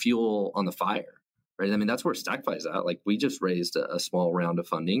looking for fuel on the fire, right? I mean, that's where StackFi is at. We just raised a small round of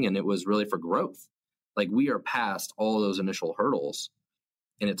funding and it was really for growth. We are past all those initial hurdles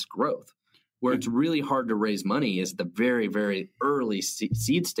and it's growth. Where it's really hard to raise money is the very, very early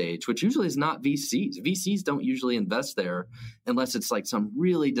seed stage, which usually is not VCs. VCs don't usually invest there unless it's some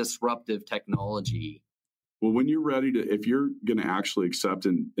really disruptive technology. Well, when you're ready if you're going to actually accept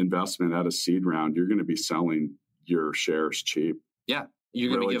an investment at a seed round, you're going to be selling your shares cheap. Yeah.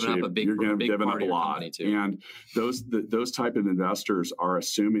 You're going to be giving up a big part of your company too. And those type of investors are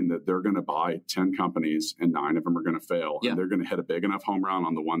assuming that they're going to buy 10 companies and 9 of them are going to fail. Yeah. And they're going to hit a big enough home run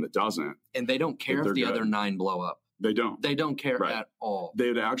on the one that doesn't. And they don't care if the other 9 blow up. They don't. They don't care at all.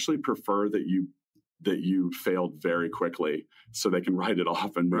 They'd actually prefer that you failed very quickly so they can write it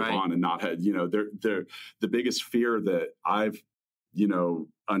off and move on and not have, they're the biggest fear that I've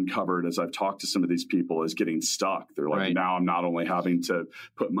uncovered as I've talked to some of these people is getting stuck. They're like, now I'm not only having to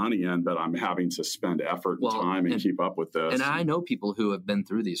put money in, but I'm having to spend effort and time and keep up with this. And I know people who have been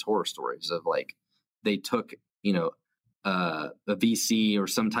through these horror stories of they took, a VC or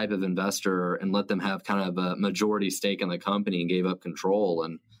some type of investor and let them have kind of a majority stake in the company and gave up control.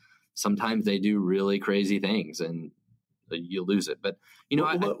 And sometimes they do really crazy things and you lose it. But,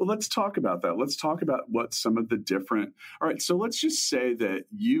 let's talk about that. Let's talk about what some of the different. All right. So let's just say that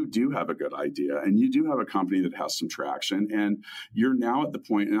you do have a good idea and you do have a company that has some traction and you're now at the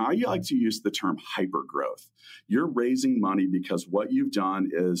point, and I like to use the term hyper growth. You're raising money because what you've done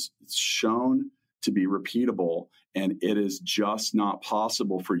is shown to be repeatable and it is just not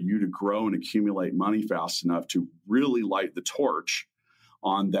possible for you to grow and accumulate money fast enough to really light the torch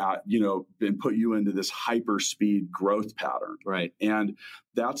on that, and put you into this hyper speed growth pattern. Right. And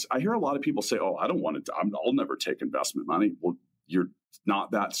I hear a lot of people say, oh, I don't want to, I'll never take investment money. Well, you're not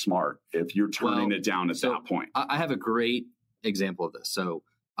that smart if you're turning it down at that point. I have a great example of this. So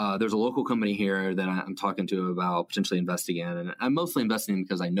there's a local company here that I'm talking to about potentially investing in. And I'm mostly investing in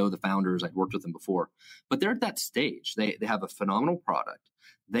because I know the founders. I've worked with them before. But they're at that stage. They have a phenomenal product.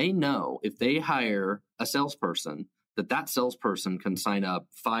 They know if they hire a salesperson, that salesperson can sign up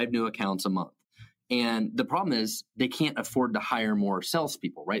 5 new accounts a month. And the problem is they can't afford to hire more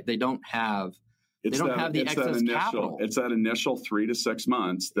salespeople, right? They don't have the excess capital. It's that initial 3 to 6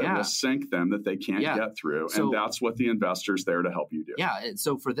 months that will sink them that they can't get through. And that's what the investor's there to help you do. Yeah.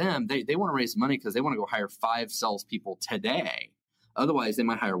 So for them, they want to raise money because they want to go hire 5 salespeople today. Otherwise, they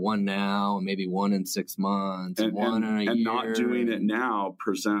might hire one now, and maybe one in 6 months, one in a year. And not doing it now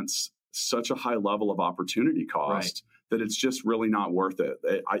presents such a high level of opportunity cost that it's just really not worth it.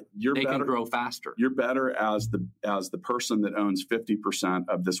 They can grow faster. You're better as the person that owns 50%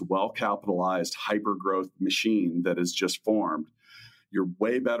 of this well-capitalized hyper-growth machine that is just formed. You're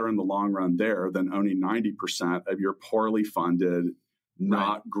way better in the long run there than owning 90% of your poorly funded,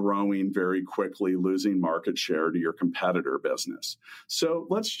 not growing very quickly, losing market share to your competitor business. So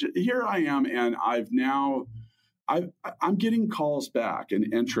here I am, and I'm getting calls back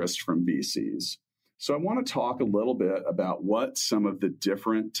and interest from VCs. So I want to talk a little bit about what some of the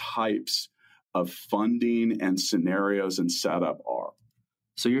different types of funding and scenarios and setup are.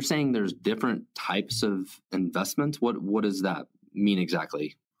 So you're saying there's different types of investments? What does that mean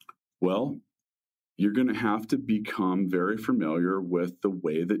exactly? Well, you're going to have to become very familiar with the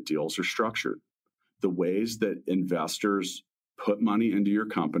way that deals are structured, the ways that investors put money into your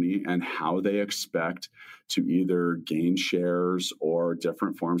company and how they expect to either gain shares or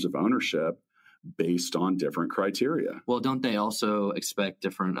different forms of ownership based on different criteria. Well, don't they also expect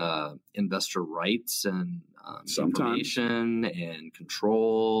different investor rights and information and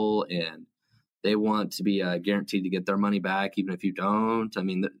control, and they want to be guaranteed to get their money back even if you don't? I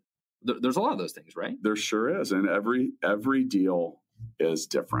mean, there's a lot of those things, right? There sure is, and every deal is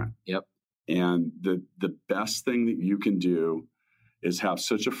different. Yep. And the best thing that you can do is have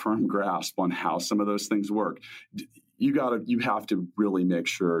such a firm grasp on how some of those things work. You have to really make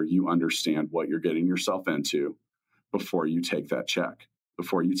sure you understand what you're getting yourself into before you take that check,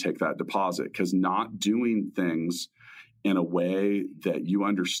 before you take that deposit, because not doing things in a way that you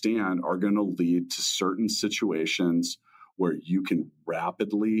understand are going to lead to certain situations where you can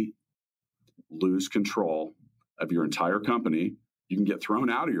rapidly lose control of your entire company. You can get thrown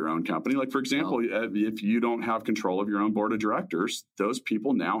out of your own company. Like, for example, if you don't have control of your own board of directors, those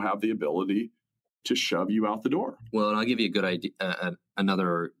people now have the ability to shove you out the door. Well, and I'll give you a good idea.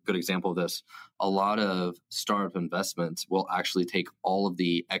 Another good example of this. A lot of startup investments will actually take all of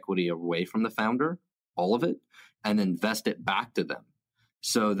the equity away from the founder, all of it, and invest it back to them,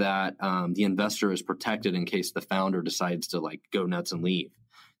 so that the investor is protected in case the founder decides to go nuts and leave.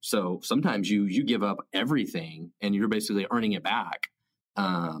 So sometimes you give up everything and you're basically earning it back.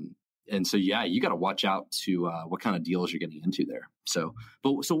 And so, you got to watch out to what kind of deals you're getting into there. So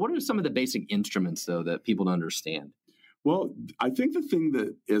what are some of the basic instruments, though, that people don't understand? Well, I think the thing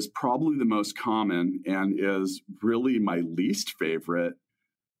that is probably the most common and is really my least favorite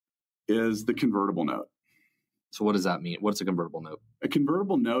is the convertible note. So what does that mean? What's a convertible note? A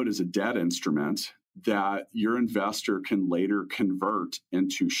convertible note is a debt instrument that your investor can later convert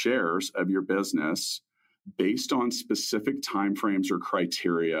into shares of your business based on specific timeframes or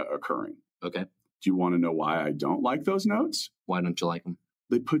criteria occurring. Okay. Do you want to know why I don't like those notes? Why don't you like them?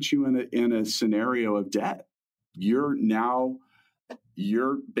 They put you in a scenario of debt. You're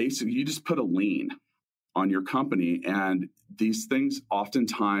basically, you just put a lien on your company, and these things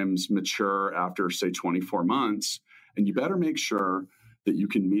oftentimes mature after, say, 24 months, and you better make sure that you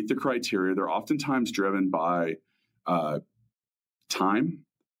can meet the criteria. They're oftentimes driven by time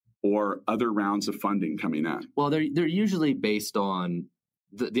or other rounds of funding coming in. Well, they're usually based on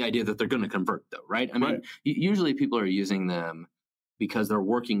the idea that they're going to convert, though, right? I mean, usually people are using them because they're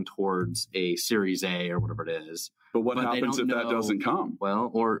working towards a Series A or whatever it is. But what happens if that doesn't come?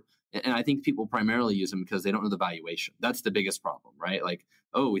 Well, and I think people primarily use them because they don't know the valuation. That's the biggest problem, right? Like,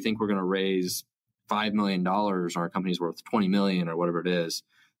 we think we're going to raise $5 million, our company's worth $20 million or whatever it is,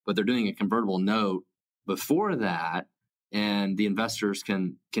 but they're doing a convertible note before that. And the investors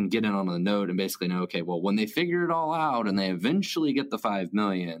can get in on the note and basically know, okay, well, when they figure it all out and they eventually get the $5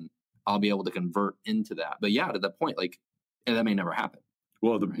 million, I'll be able to convert into that. But to that point, that may never happen.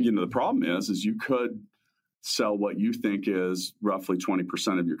 Well, the problem is you could sell what you think is roughly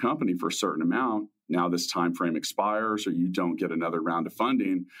 20% of your company for a certain amount. Now this time frame expires, or you don't get another round of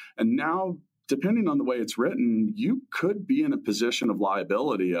funding, and now, depending on the way it's written, you could be in a position of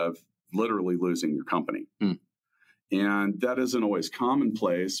liability of literally losing your company. And that isn't always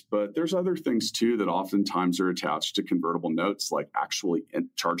commonplace, but there's other things too that oftentimes are attached to convertible notes, like actually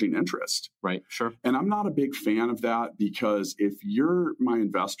charging interest. Right, sure. And I'm not a big fan of that, because if you're my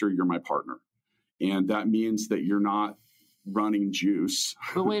investor, you're my partner. And that means that you're not running juice.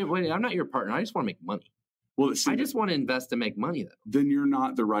 But wait, I'm not your partner. I just want to make money. Well, I just want to invest and make money, though. Then you're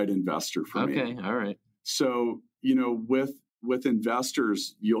not the right investor for me. Okay, all right. So, with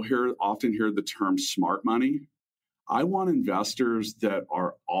investors, you'll often hear the term smart money. I want investors that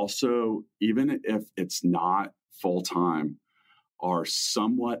are also, even if it's not full-time, are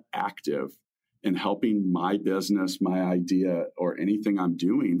somewhat active in helping my business, my idea, or anything I'm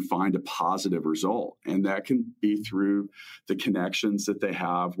doing find a positive result. And that can be through the connections that they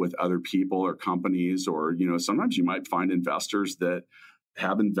have with other people or companies, or, sometimes you might find investors that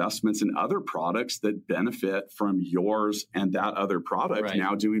have investments in other products that benefit from yours and that other product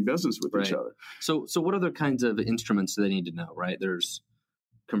now doing business with each other. So what other kinds of instruments do they need to know, right? There's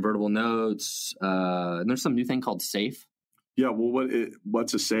convertible notes, and there's some new thing called SAFE. Yeah, well,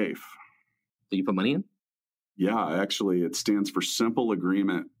 what's a SAFE? That you put money in? Yeah, actually, it stands for Simple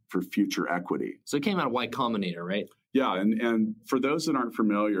Agreement for Future Equity. So it came out of Y Combinator, right? Yeah, and for those that aren't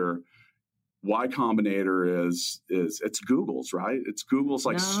familiar, Y Combinator is it's Google's, right? It's Google's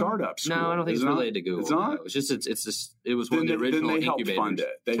startup school. No, I don't think it's related to Google. It's not. No, it was one of the original incubators. Helped fund it.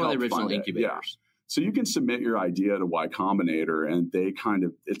 It's one of the original incubators. Yeah. So you can submit your idea to Y Combinator, and it's kind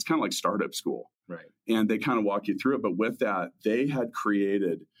of like startup school, right? And they kind of walk you through it. But with that, they had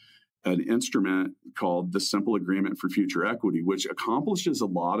created an instrument called the Simple Agreement for Future Equity, which accomplishes a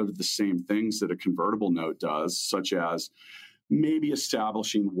lot of the same things that a convertible note does, such as maybe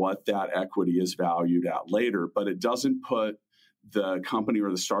establishing what that equity is valued at later, but it doesn't put the company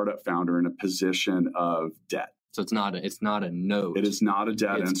or the startup founder in a position of debt. So it's not a note. It is not a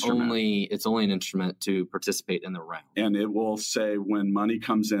debt instrument. It's only an instrument to participate in the round. And it will say when money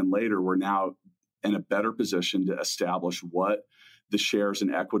comes in later, we're now in a better position to establish what the shares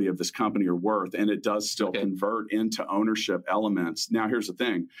and equity of this company are worth. And it does still convert into ownership elements. Now, here's the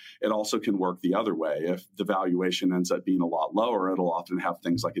thing. It also can work the other way. If the valuation ends up being a lot lower, it'll often have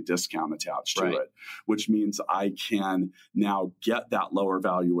things like a discount attached to it, which means I can now get that lower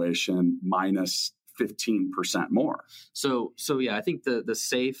valuation minus 15% more. So yeah, I think the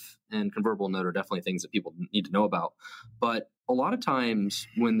SAFE and convertible note are definitely things that people need to know about. But a lot of times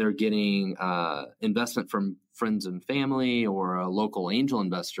when they're getting investment from friends and family or a local angel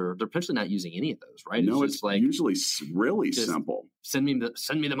investor, they're potentially not using any of those, right? No, it's like usually really simple. Send me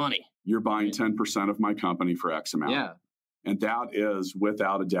the money. You're buying 10% of my company for X amount. Yeah. And that is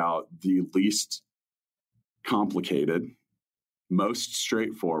without a doubt the least complicated, most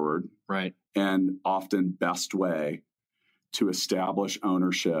straightforward, right, and often best way to establish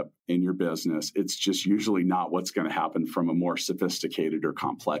ownership in your business. It's just usually not what's going to happen from a more sophisticated or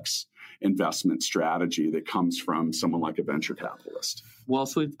complex investment strategy that comes from someone like a venture capitalist. Well,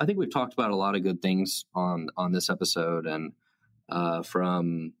 so I think we've talked about a lot of good things on this episode, and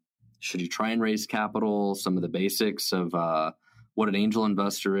from should you try and raise capital, some of the basics of what an angel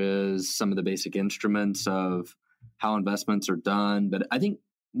investor is, some of the basic instruments of how investments are done. But I think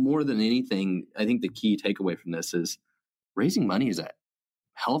more than anything, I think the key takeaway from this is raising money is a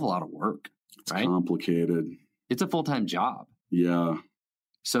hell of a lot of work. It's complicated. It's a full-time job. Yeah.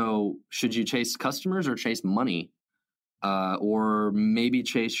 So should you chase customers or chase money? Or maybe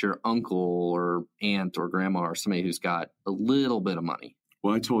chase your uncle or aunt or grandma or somebody who's got a little bit of money?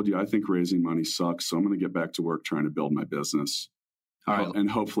 Well, I told you, I think raising money sucks. So I'm going to get back to work trying to build my business. All right. And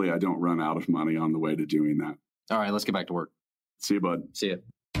hopefully I don't run out of money on the way to doing that. All right, let's get back to work. See you, bud. See you.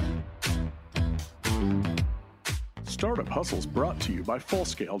 Startup Hustles brought to you by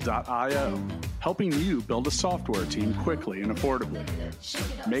Fullscale.io, helping you build a software team quickly and affordably.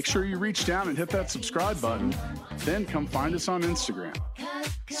 Make sure you reach down and hit that subscribe button, then come find us on Instagram.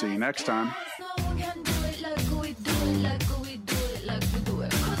 See you next time.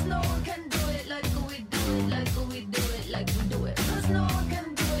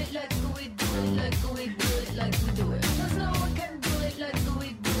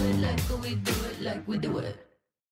 We do it.